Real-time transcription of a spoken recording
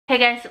Hey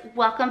guys,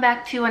 welcome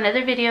back to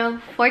another video.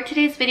 For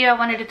today's video, I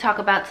wanted to talk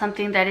about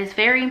something that is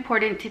very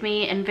important to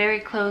me and very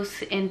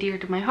close and dear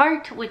to my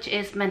heart, which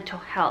is mental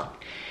health.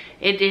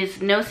 It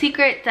is no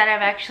secret that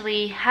I've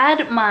actually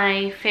had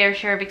my fair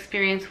share of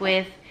experience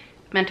with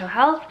mental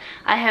health.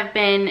 I have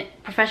been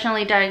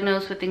professionally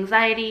diagnosed with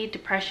anxiety,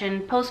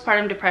 depression,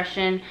 postpartum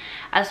depression,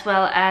 as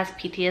well as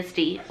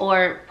PTSD,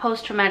 or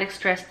post-traumatic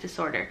stress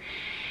disorder.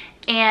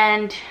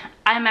 And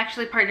I'm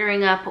actually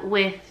partnering up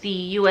with the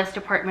U.S.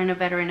 Department of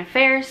Veteran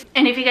Affairs.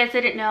 And if you guys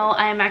didn't know,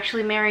 I'm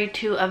actually married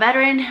to a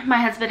veteran. My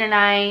husband and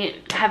I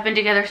have been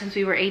together since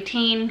we were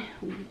 18.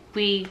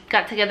 We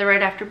got together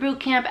right after boot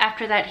camp.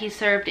 After that, he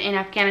served in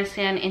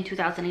Afghanistan in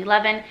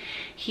 2011.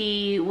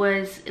 He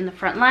was in the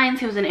front lines.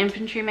 He was an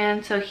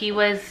infantryman, so he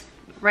was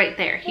right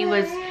there. He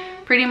was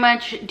pretty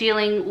much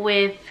dealing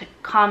with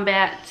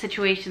combat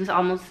situations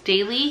almost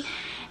daily.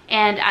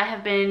 And I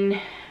have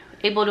been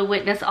able to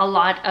witness a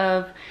lot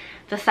of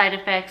the side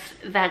effects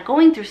that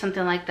going through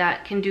something like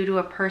that can do to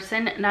a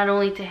person, not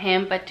only to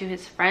him but to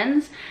his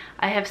friends.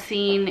 I have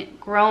seen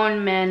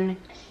grown men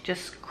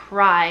just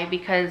cry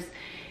because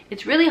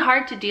it's really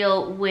hard to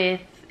deal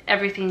with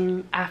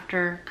everything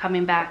after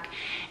coming back.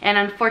 And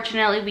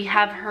unfortunately, we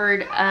have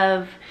heard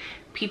of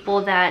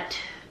people that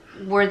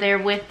were there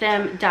with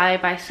them die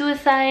by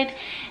suicide.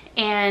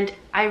 And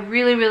I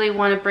really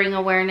want to bring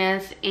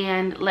awareness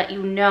and let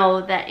you know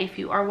that if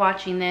you are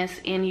watching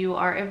this and you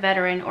are a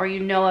veteran or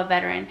you know a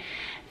veteran,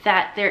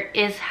 that there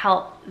is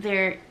help,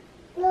 there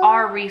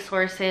are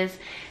resources,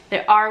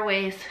 there are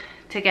ways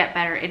to get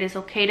better. It is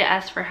okay to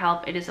ask for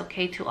help. It is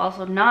okay to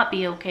also not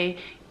be okay.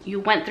 You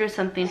went through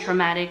something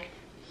traumatic,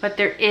 but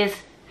there is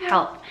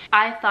help.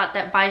 I thought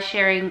that by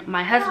sharing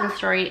my husband's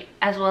story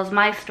as well as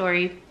my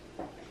story,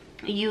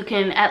 you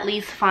can at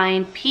least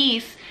find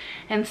peace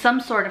and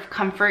some sort of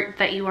comfort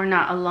that you are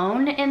not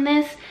alone in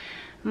this.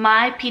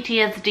 My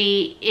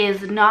PTSD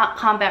is not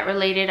combat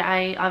related.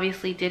 I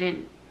obviously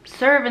didn't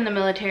serve in the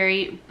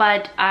military,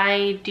 but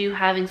I do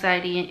have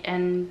anxiety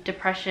and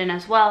depression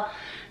as well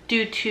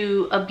due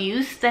to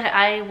abuse that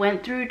I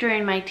went through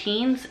during my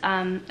teens.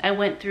 I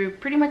went through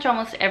pretty much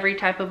almost every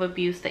type of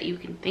abuse that you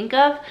can think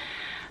of.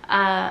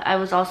 I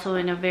was also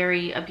in a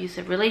very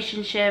abusive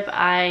relationship.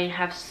 I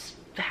have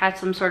had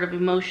some sort of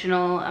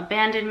emotional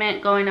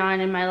abandonment going on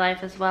in my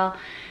life as well.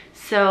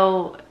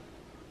 So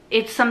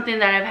it's something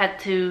that I've had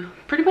to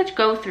pretty much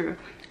go through.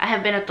 I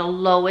have been at the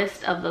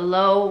lowest of the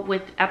low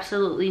with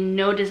absolutely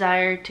no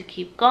desire to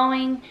keep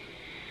going.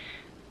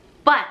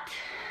 But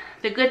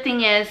the good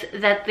thing is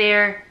that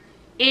there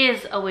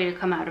is a way to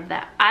come out of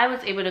that. I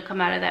was able to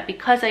come out of that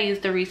because I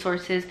used the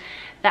resources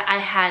that I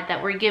had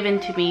that were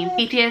given to me.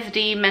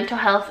 PTSD, mental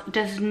health,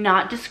 does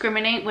not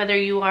discriminate whether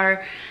you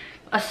are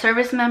a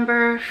service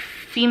member,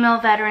 female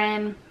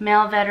veteran,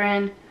 male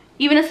veteran,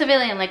 even a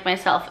civilian like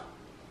myself.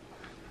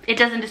 It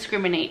doesn't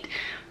discriminate,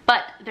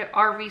 but there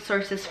are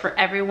resources for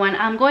everyone.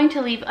 I'm going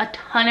to leave a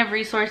ton of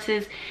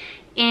resources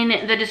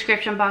in the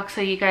description box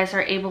so you guys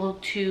are able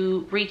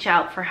to reach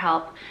out for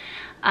help.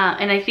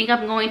 And I think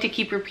I'm going to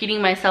keep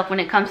repeating myself when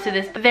it comes to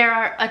this. There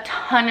are a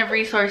ton of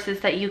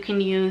resources that you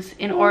can use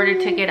in order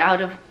to get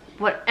out of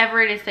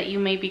whatever it is that you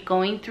may be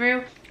going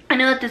through. I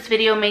know that this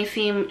video may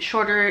seem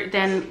shorter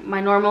than my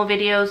normal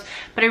videos,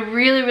 but I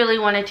really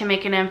wanted to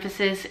make an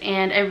emphasis,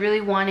 and I really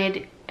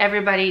wanted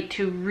everybody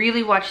to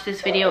really watch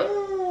this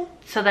video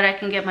so that I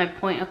can get my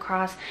point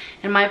across.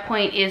 And my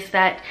point is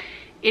that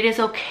it is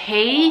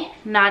okay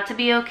not to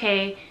be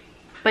okay,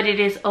 but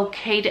it is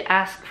okay to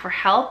ask for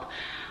help.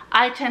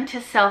 I tend to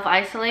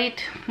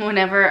self-isolate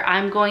whenever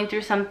I'm going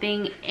through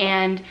something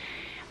and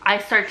I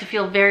start to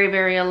feel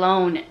very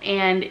alone.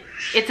 And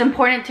it's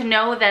important to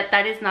know that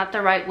that is not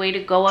the right way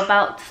to go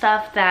about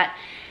stuff, that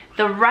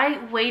the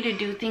right way to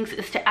do things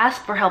is to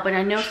ask for help. And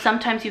I know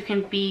sometimes you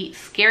can be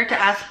scared to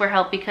ask for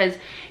help because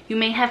you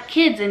may have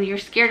kids and you're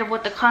scared of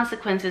what the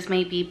consequences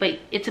may be, but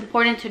it's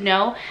important to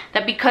know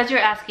that because you're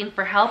asking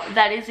for help,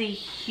 that is a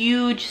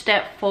huge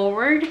step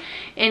forward,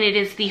 and it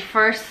is the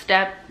first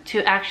step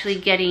to actually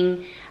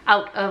getting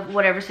out of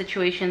whatever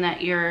situation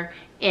that you're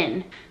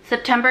in.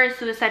 September is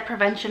Suicide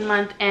Prevention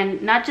Month,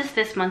 and not just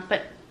this month,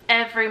 but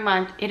every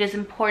month it is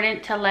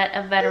important to let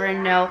a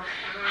veteran know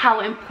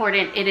how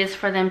important it is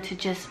for them to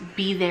just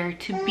be there,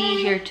 to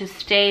be here, to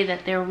stay,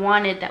 that they're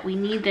wanted, that we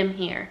need them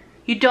here.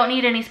 You don't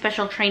need any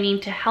special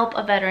training to help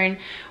a veteran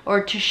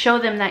or to show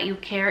them that you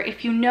care.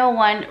 If you know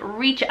one,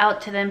 reach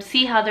out to them,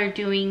 see how they're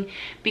doing,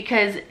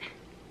 because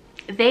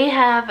they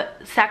have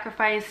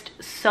sacrificed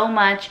so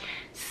much.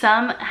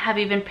 Some have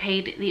even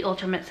paid the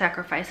ultimate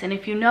sacrifice. And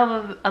if you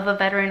know of a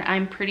veteran,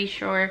 I'm pretty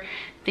sure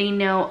they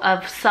know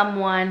of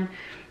someone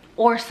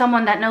or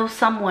someone that knows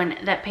someone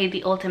that paid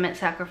the ultimate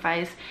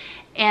sacrifice.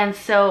 And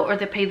so, or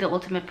that paid the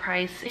ultimate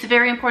price. It's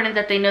very important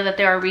that they know that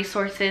there are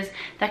resources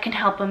that can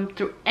help them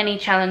through any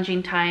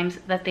challenging times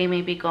that they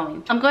may be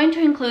going. I'm going to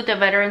include the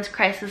Veterans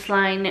Crisis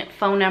Line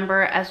phone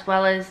number as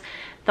well as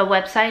the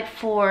website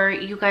for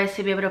you guys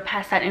to be able to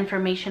pass that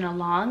information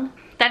along.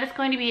 That is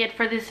going to be it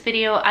for this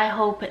video. I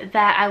hope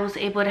that I was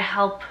able to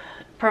help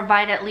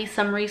provide at least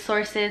some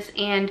resources.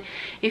 And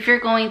if you're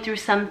going through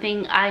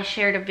something, I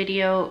shared a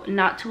video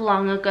not too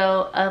long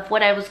ago of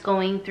what I was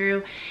going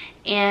through,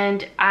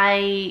 and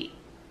I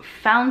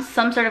found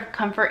some sort of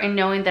comfort in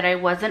knowing that I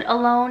wasn't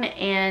alone.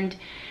 And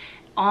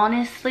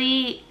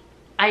honestly,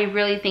 I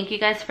really thank you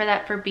guys for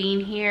that, for being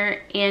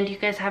here. And you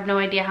guys have no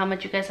idea how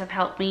much you guys have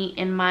helped me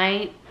in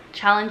my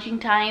challenging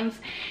times,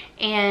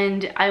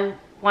 and I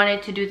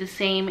wanted to do the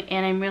same.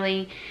 And I'm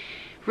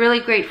really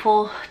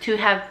grateful to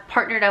have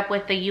partnered up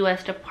with the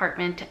U.S.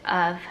 Department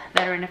of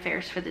Veteran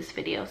Affairs for this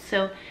video.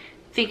 So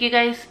thank you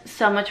guys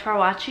so much for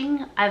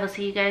watching. I will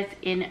see you guys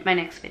in my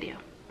next video.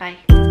 Bye.